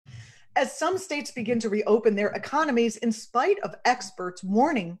As some states begin to reopen their economies, in spite of experts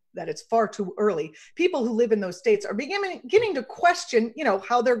warning that it's far too early, people who live in those states are beginning to question,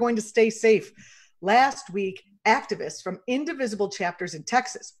 how they're going to stay safe. Last week, activists from Indivisible Chapters in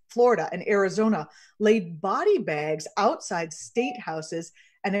Texas, Florida, and Arizona laid body bags outside state houses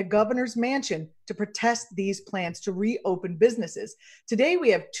and a governor's mansion to protest these plans to reopen businesses. Today, we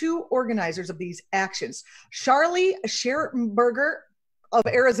have two organizers of these actions, Sharli Schaitberger of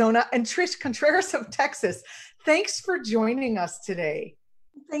Arizona and Trish Contreras of Texas. Thanks for joining us today.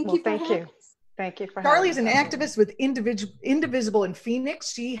 Thank you for having us. Thank you for having Sharli is an activist with Indivisible in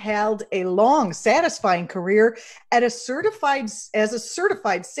Phoenix. She held a long, satisfying career as a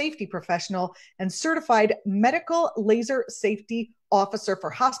certified safety professional and certified medical laser safety officer for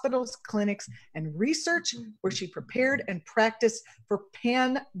hospitals, clinics, and research, where she prepared and practiced for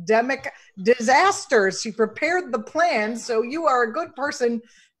pandemic disasters. She prepared the plan, so you are a good person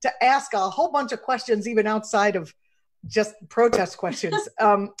to ask a whole bunch of questions, even outside of just protest questions.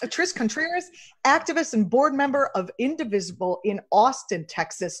 Trish Contreras, activist and board member of Indivisible in Austin,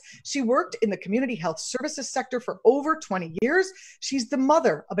 Texas. She worked in the community health services sector for over 20 years. She's the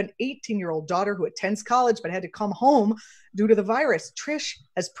mother of an 18-year-old daughter who attends college but had to come home due to the virus. Trish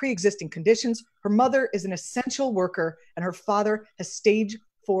has pre-existing conditions. Her mother is an essential worker and her father has stage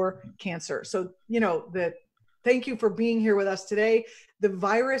 4 cancer. So, thank you for being here with us today. The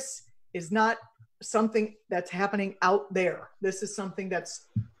virus is not something that's happening out there. This is something that's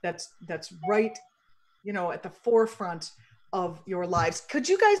right, at the forefront of your lives. Could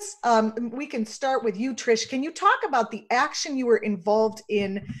you guys, we can start with you, Trish. Can you talk about the action you were involved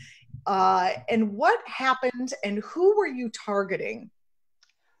in, and what happened, and who were you targeting?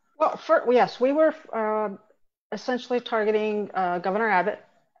 Well, yes, we were essentially targeting Governor Abbott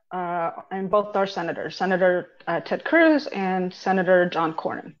and both our senators, Senator Ted Cruz and Senator John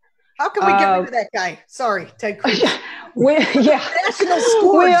Cornyn. How can we get rid of that guy? Sorry, Ted Cruz. National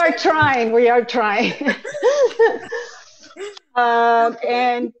scores. We are trying.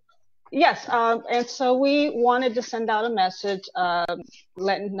 And yes, and so we wanted to send out a message,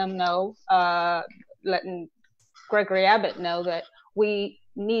 letting them know, letting Gregory Abbott know that we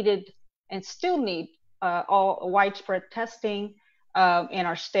needed and still need all widespread testing in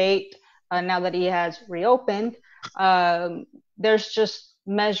our state. Now that he has reopened, there's just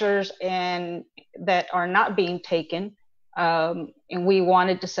measures that are not being taken, and we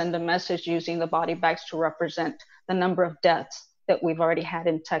wanted to send a message using the body bags to represent the number of deaths that we've already had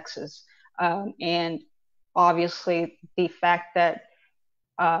in Texas, and obviously the fact that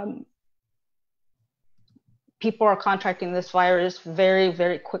people are contracting this virus very,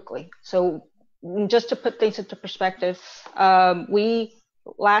 very quickly. So just to put things into perspective,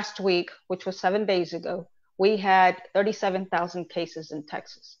 last week, which was 7 days ago, we had 37,000 cases in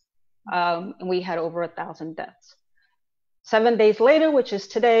Texas, and we had over 1,000 deaths. 7 days later, which is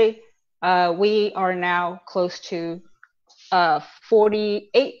today, we are now close to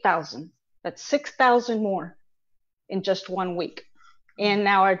 48,000. That's 6,000 more in just 1 week. And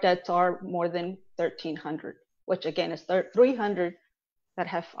now our deaths are more than 1,300, which again is 300 that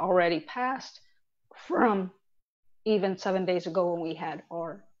have already passed from even 7 days ago when we had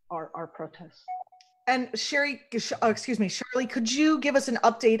our protests. And Sharli, could you give us an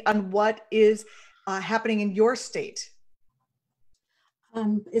update on what is happening in your state?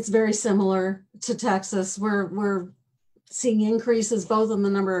 It's very similar to Texas. We're seeing increases both in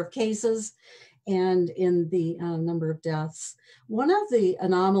the number of cases and in the number of deaths. One of the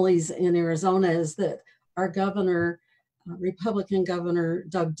anomalies in Arizona is that our governor, Republican Governor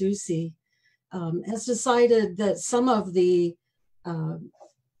Doug Ducey, has decided that some of the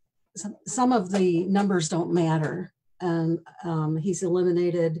numbers don't matter, and he's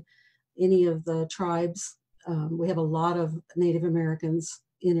eliminated any of the tribes. We have a lot of Native Americans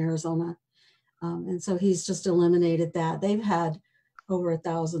in Arizona, and so he's just eliminated that. They've had over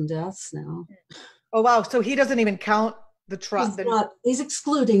 1,000 deaths now. Oh wow! So he doesn't even count the tribes. He's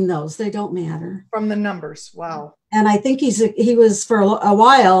excluding those; they don't matter from the numbers. Wow! And I think he was for a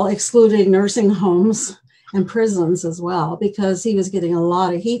while excluding nursing homes and prisons as well, because he was getting a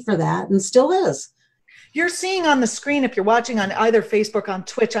lot of heat for that, and still is. You're seeing on the screen, if you're watching on either Facebook, on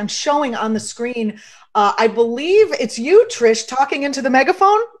Twitch, I'm showing on the screen, I believe it's you, Trish, talking into the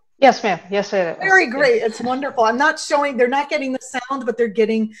megaphone? Yes, ma'am. Yes, it is. Very great. It's wonderful. I'm not showing, they're not getting the sound, but they're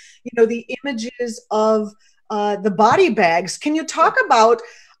getting, the images of the body bags. Can you talk about,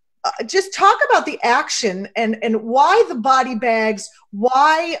 just talk about the action and why the body bags,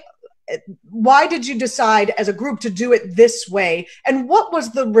 why did you decide as a group to do it this way? And what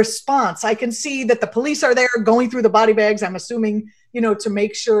was the response? I can see that the police are there going through the body bags. I'm assuming to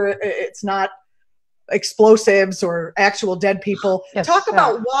make sure it's not explosives or actual dead people. Yes, Talk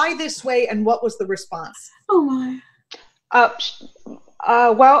about why this way and what was the response. Oh my.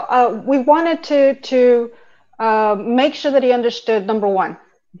 We wanted to make sure that he understood, number one,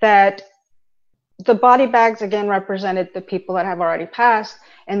 that the body bags again represented the people that have already passed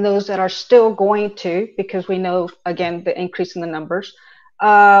and those that are still going to, because we know again the increase in the numbers.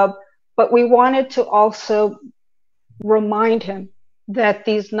 But we wanted to also remind him that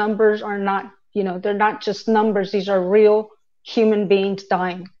these numbers are not, they're not just numbers. These are real human beings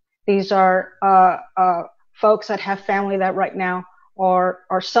dying. These are folks that have family that right now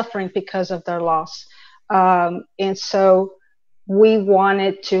are suffering because of their loss. And so we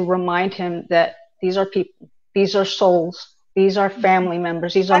wanted to remind him that these are people, these are souls, these are family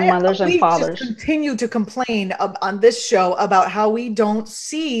members, these are mothers and fathers. We just continue to complain on this show about how we don't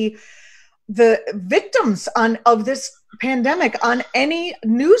see the victims of this pandemic on any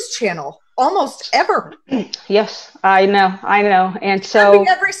news channel almost ever. Yes, I know. And so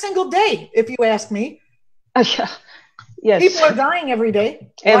every single day, if you ask me. Yeah. Yes. People are dying every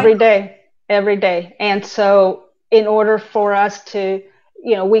day. Every day. And so in order for us to,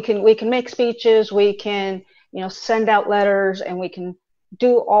 we can make speeches, we can, send out letters, and we can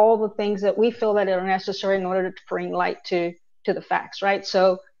do all the things that we feel that are necessary in order to bring light to the facts, right?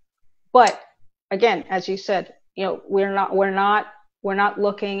 So, but again, as you said, we're not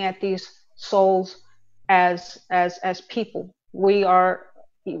looking at these souls as people. We are,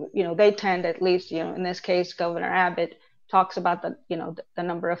 they tend, at least, in this case, Governor Abbott talks about the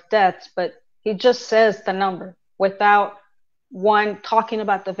number of deaths, but he just says the number without talking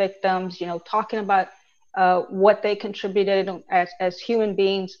about the victims, talking about what they contributed as human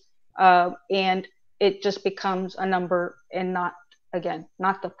beings, and it just becomes a number and not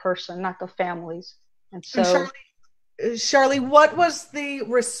the person, not the families. And so, Sharli, what was the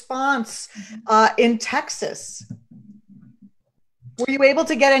response in Texas? Were you able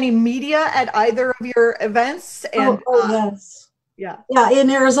to get any media at either of your events? And yes. Yeah.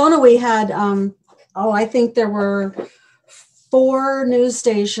 In Arizona we had I think there were 4 news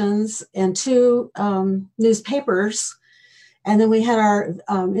stations and 2 newspapers, and then we had our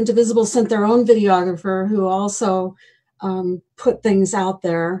Indivisible sent their own videographer who also put things out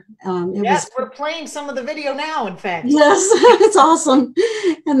there. We're playing some of the video now, in fact. Yes, it's awesome.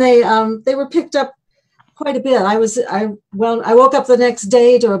 And they were picked up quite a bit. I woke up the next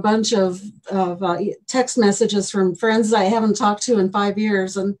day to a bunch of text messages from friends I haven't talked to in 5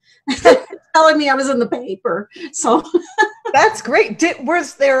 years, and telling me I was in the paper. So that's great.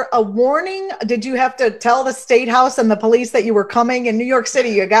 Was there a warning? Did you have to tell the state house and the police that you were coming? In New York City,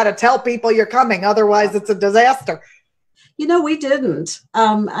 you got to tell people you're coming, otherwise it's a disaster. We didn't.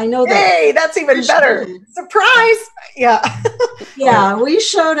 I know that. Hey, that's even better. Surprise. Yeah. Yeah, we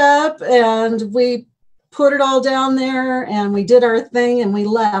showed up and we put it all down there and we did our thing and we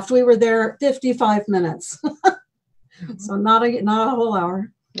left. We were there 55 minutes. So not a whole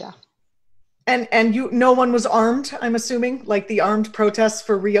hour. Yeah. And no one was armed, I'm assuming, like the armed protests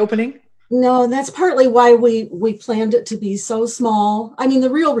for reopening? No, that's partly why we planned it to be so small. I mean, the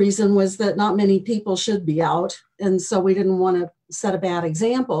real reason was that not many people should be out. And so we didn't want to set a bad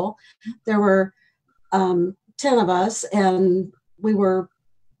example. There were 10 of us, and we were,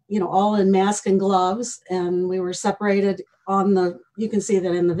 all in mask and gloves, and we were separated you can see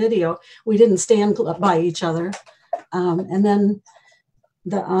that in the video. We didn't stand by each other. And then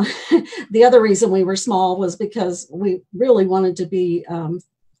the other reason we were small was because we really wanted to be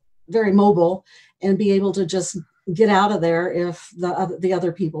very mobile and be able to just get out of there if the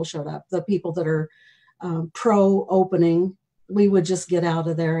other people showed up. The people that are pro opening, we would just get out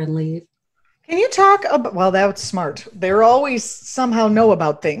of there and leave. Can you talk about, well, that's smart. They're always somehow know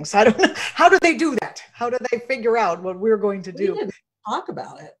about things. I don't know. How do they do that? How do they figure out what we're going to do? We didn't talk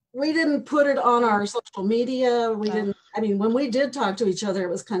about it. We didn't put it on our social media. We didn't, when we did talk to each other, it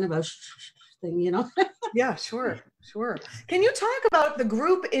was kind of a thing, Yeah, sure. Can you talk about the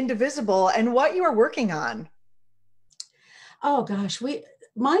group Indivisible and what you are working on? Oh gosh, in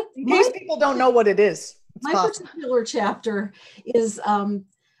case people don't know what it is. My particular chapter is,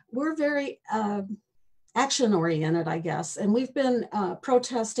 we're very action oriented, I guess. And we've been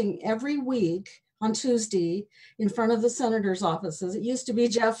protesting every week on Tuesday in front of the senator's offices. It used to be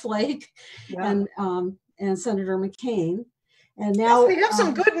Jeff Flake and Senator McCain. And now we have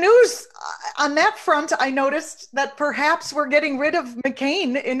some good news on that front. I noticed that perhaps we're getting rid of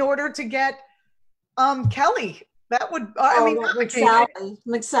McCain in order to get Kelly. That would,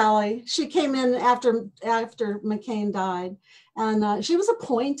 McSally. She came in after McCain died, and she was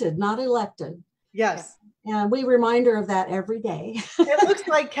appointed, not elected. Yes. And we remind her of that every day. It looks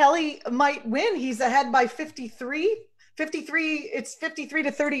like Kelly might win. He's ahead by 53. 53, it's 53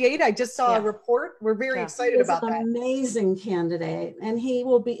 to 38. I just saw a report. We're very excited about that. He's an amazing candidate, and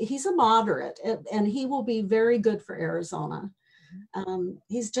he's a moderate, and he will be very good for Arizona.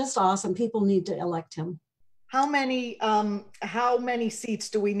 He's just awesome. People need to elect him. How many seats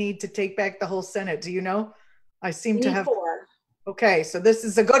do we need to take back the whole Senate? Do you know? I seem to have 4. Okay, so this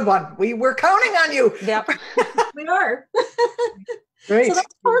is a good one. We're counting on you. Yep. We are. Great. So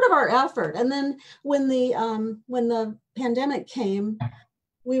that's part of our effort. And then when the pandemic came,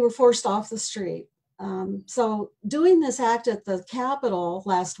 we were forced off the street. So doing this act at the Capitol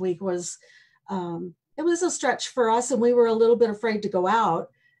last week was it was a stretch for us, and we were a little bit afraid to go out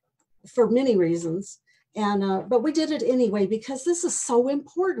for many reasons. And but we did it anyway because this is so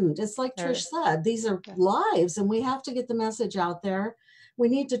important. It's like Trish said, these are lives, and we have to get the message out there. We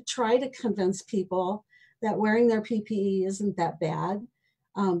need to try to convince people that wearing their PPE isn't that bad,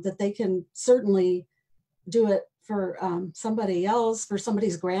 that they can certainly do it for somebody else, for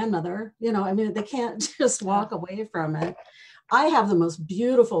somebody's grandmother. You know, I mean, they can't just walk away from it. I have the most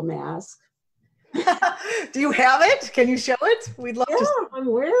beautiful mask. Do you have it? Can you show it? We'd love to. I'm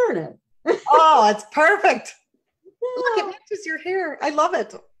wearing it. Oh, it's perfect. Yeah. Look, it matches your hair. I love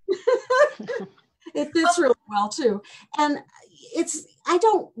it. It fits really well too. And I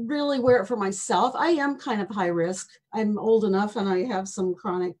don't really wear it for myself. I am kind of high risk. I'm old enough and I have some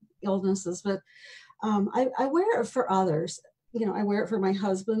chronic illnesses, but I wear it for others. You know, I wear it for my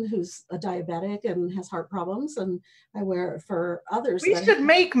husband who's a diabetic and has heart problems, and I wear it for others. We should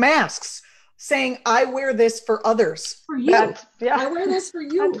make masks saying, I wear this for others. For you. I wear this for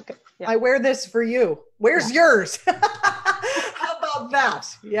you. I wear this for you. Where's yours? How about that?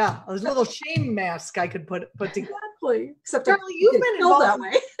 Yeah, a little shame mask I could put together. Exactly. Except Sharli, you've been involved that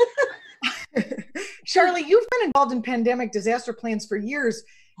way. Sharli, you've been involved in pandemic disaster plans for years.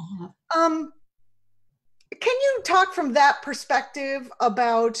 Can you talk from that perspective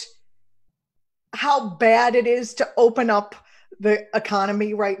about how bad it is to open up the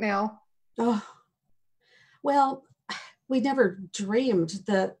economy right now? Oh, well, we never dreamed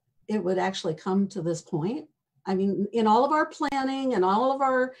that it would actually come to this point. I mean, in all of our planning and all of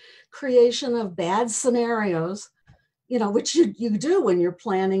our creation of bad scenarios, you know, which you do when you're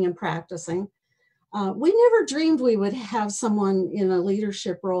planning and practicing, we never dreamed we would have someone in a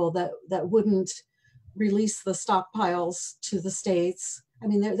leadership role that wouldn't release the stockpiles to the states. I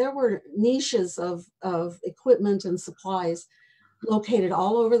mean, there were niches of equipment and supplies located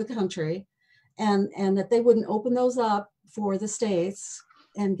all over the country, and that they wouldn't open those up for the states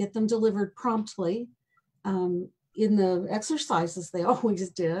and get them delivered promptly in the exercises they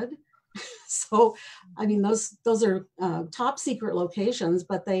always did. So, I mean, those are top secret locations,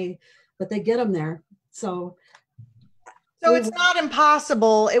 but they get them there. So it's not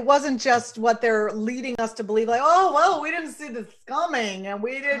impossible. It wasn't just what they're leading us to believe, like, oh, well, we didn't see this coming and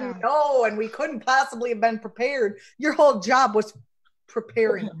we didn't know and we couldn't possibly have been prepared. Your whole job was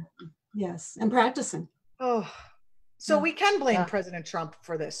preparing. Yes, and practicing. Oh, so we can blame President Trump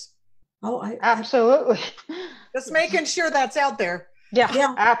for this. Oh, absolutely. Just making sure that's out there.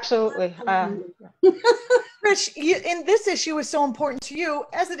 Yeah, absolutely. Trish, and this issue is so important to you,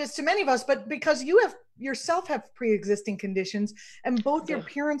 as it is to many of us, but because you yourself have pre-existing conditions and both your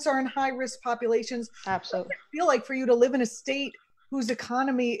parents are in high-risk populations. Absolutely. I feel like for you to live in a state whose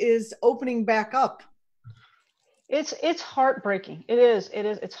economy is opening back up. It's heartbreaking.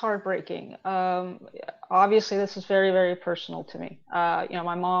 It's heartbreaking. Obviously, this is very, very personal to me. You know,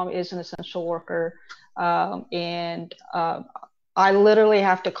 my mom is an essential worker, and I literally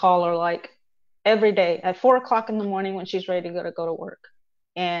have to call her like every day at 4 o'clock in the morning when she's ready to go to work.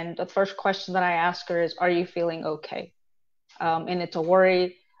 And the first question that I ask her is, "Are you feeling okay?" And it's a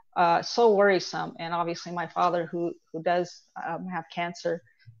worry, so worrisome. And obviously, my father, who does have cancer,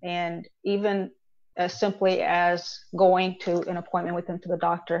 and even as simply as going to an appointment with him to the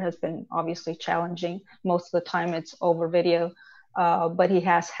doctor has been obviously challenging. Most of the time it's over video, but he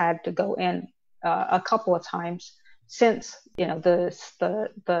has had to go in a couple of times since, you know,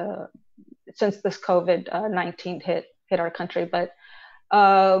 since this COVID-19 hit our country. But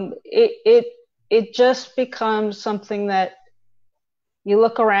it just becomes something that you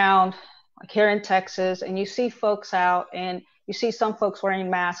look around, like here in Texas, and you see folks out, and you see some folks wearing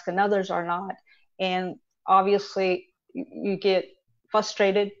masks and others are not. And obviously you get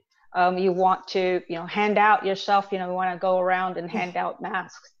frustrated. You want to, you know, hand out yourself, you know, we want to go around and hand out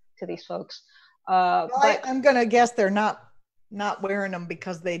masks to these folks. But I'm going to guess they're not not wearing them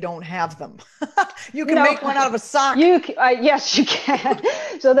because they don't have them. You can make one out of a sock. Yes, you can.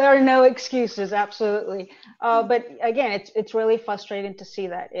 So there are no excuses, absolutely. But again, it's really frustrating to see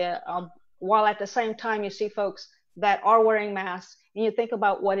that. While at the same time, you see folks that are wearing masks, and you think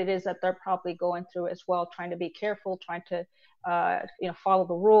about what it is that they're probably going through as well, trying to be careful, trying to follow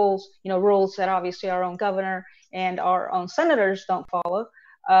the rules, rules that obviously our own governor and our own senators don't follow.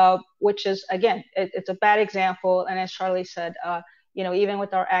 Which is, again, it's a bad example. And as Sharli said, even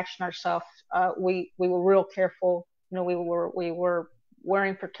with our action ourselves, we were real careful. We were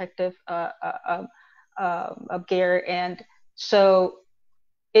wearing protective gear, and so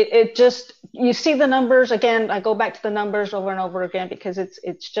it just, you see the numbers again. I go back to the numbers over and over again because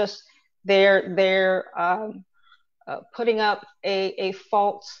it's just they're putting up a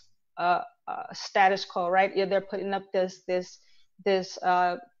false status quo, right? Yeah, they're putting up this they're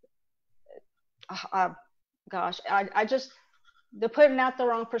putting out the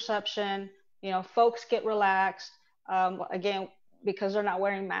wrong perception. Folks get relaxed again because they're not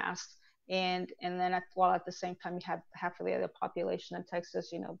wearing masks, and then while at the same time you have half of the other population in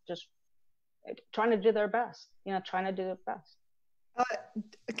Texas, just trying to do their best.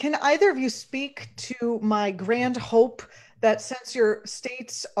 Can either of you speak to my grand hope that since your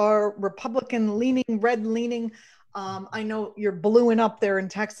states are Republican leaning, red leaning, I know you're bluing up there in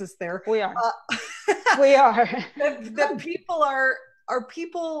Texas there. We are. We are. The people are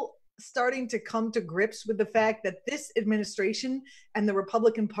people starting to come to grips with the fact that this administration and the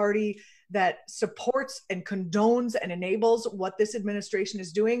Republican Party that supports and condones and enables what this administration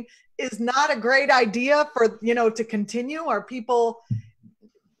is doing is not a great idea for, to continue? Are people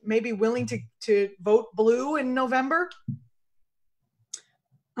maybe willing to vote blue in November?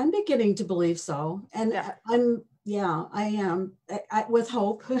 I'm beginning to believe so. And I am with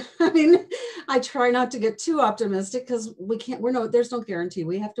hope. I mean, I try not to get too optimistic because there's no guarantee.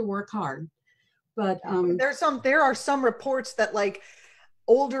 We have to work hard. But there are some reports that like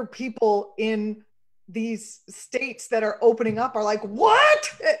older people in these states that are opening up are like, what?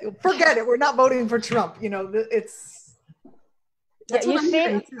 Forget it. We're not voting for Trump. That's you see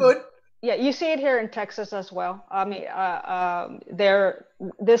it. Good. Yeah, you see it here in Texas as well. I mean,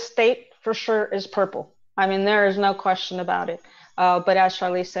 this state for sure is purple. I mean, there is no question about it. But as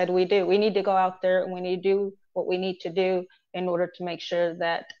Sharli said, we need to go out there and we need to do what we need to do in order to make sure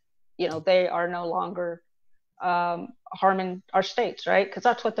that, they are no longer harming our states, right? Because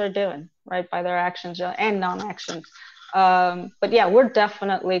that's what they're doing, right? By their actions and non-actions. But yeah, we're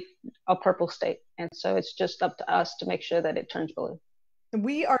definitely a purple state. And so it's just up to us to make sure that it turns blue.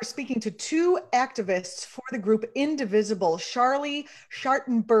 We are speaking to two activists for the group Indivisible, Sharli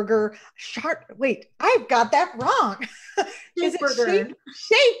Schaitberger. Wait, I've got that wrong. Is it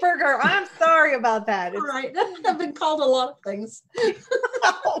Schaitberger? I'm sorry about that. All right. I've been called a lot of things.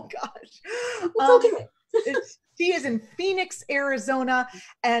 Oh, gosh. It's okay. She is in Phoenix, Arizona.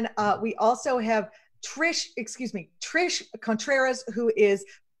 And we also have Trish Contreras, who is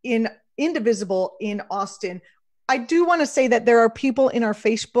in Indivisible in Austin. I do want to say that there are people in our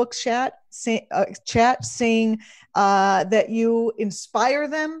Facebook chat saying that you inspire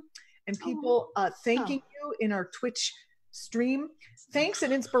them, and people thanking you in our Twitch stream. Thanks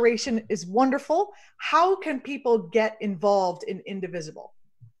and inspiration is wonderful. How can people get involved in Indivisible?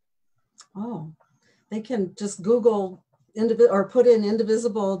 Oh, they can just Google or put in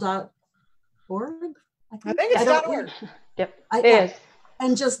indivisible.org. I think it's .org. Yep, it is.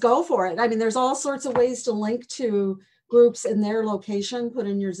 And just go for it. I mean, there's all sorts of ways to link to groups in their location, put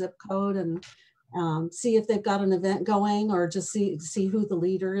in your zip code and see if they've got an event going, or just see who the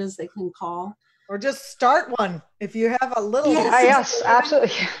leader is they can call. Or just start one. If you have a little. Yes,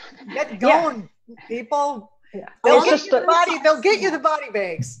 absolutely. Get going, people. Yeah. They'll get you the body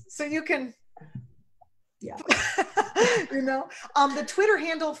bags so you can. Yeah. The Twitter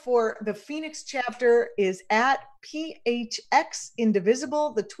handle for the Phoenix chapter is @PHX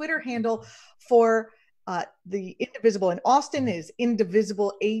Indivisible. The Twitter handle for the Indivisible in Austin is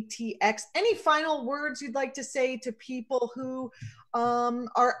Indivisible ATX. Any final words you'd like to say to people who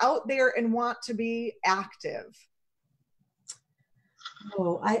are out there and want to be active?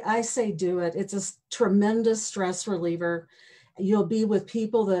 Oh, I say do it. It's a tremendous stress reliever. You'll be with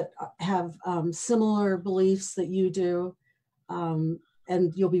people that have similar beliefs that you do,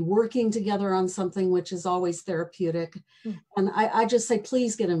 and you'll be working together on something which is always therapeutic. And I just say,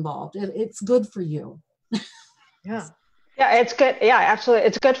 please get involved. It's good for you. Yeah. Yeah, it's good. Yeah, absolutely.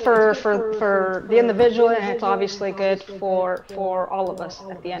 It's good for the individual, and it's obviously good for all of us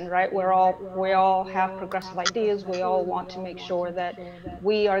at the end, right? We all have progressive ideas. We all want to make sure that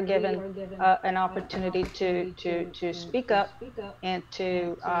we are given an opportunity to speak up and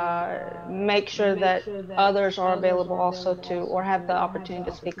to make sure that others are available also to, or have the opportunity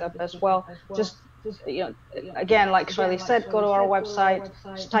to speak up as well. Just, you know, again, like Sharli said, go to our website,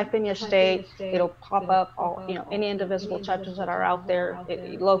 just type in your state, it'll pop up all, you know, any indivisible chapters that are out there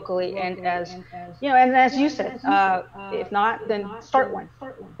locally. And as you know, and as you said, if not, then start one.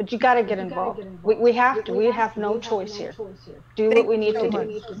 But you got to get involved. We have to. We have no choice here. Do what we need to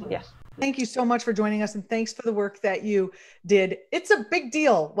do. Yes. Thank you so much for joining us, and thanks for the work that you did. It's a big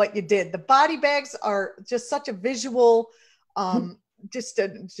deal what you did. The body bags are just such a visual, just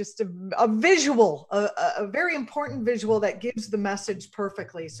a visual, a very important visual that gives the message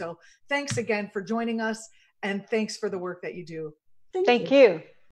perfectly. So thanks again for joining us, and thanks for the work that you do. Thank you.